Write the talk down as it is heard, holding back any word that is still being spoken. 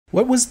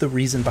What was the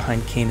reason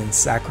behind Kanan's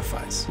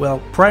sacrifice? Well,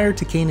 prior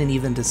to Kanan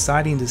even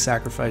deciding to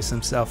sacrifice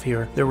himself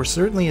here, there were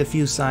certainly a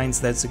few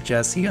signs that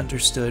suggest he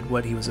understood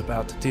what he was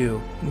about to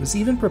do, and was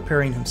even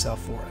preparing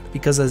himself for it.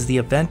 Because as the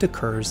event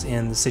occurs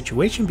and the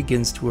situation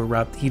begins to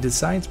erupt, he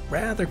decides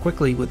rather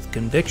quickly with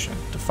conviction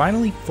to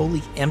finally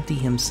fully empty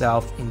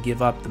himself and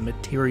give up the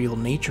material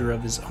nature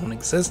of his own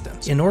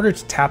existence, in order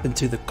to tap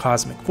into the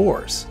cosmic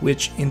force,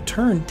 which in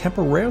turn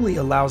temporarily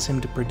allows him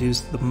to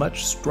produce the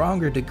much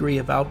stronger degree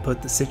of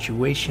output the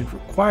situation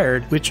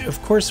required, which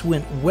of course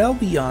went well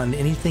beyond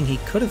anything he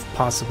could have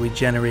possibly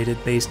generated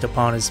based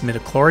upon his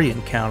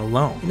midichlorian count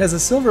alone. And as a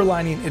silver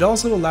lining, it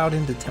also allowed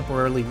him to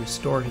temporarily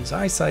restore his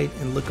eyesight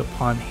and look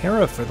upon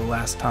Hera for the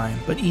last time.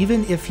 But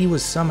even if he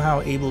was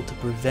somehow able to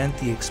prevent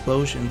the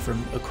explosion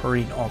from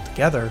occurring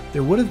altogether,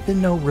 there would have been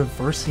no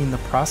reversing the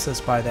process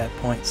by that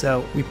point,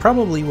 so we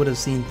probably would have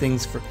seen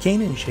things for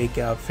Kanan shake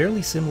out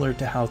fairly similar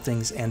to how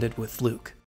things ended with Luke.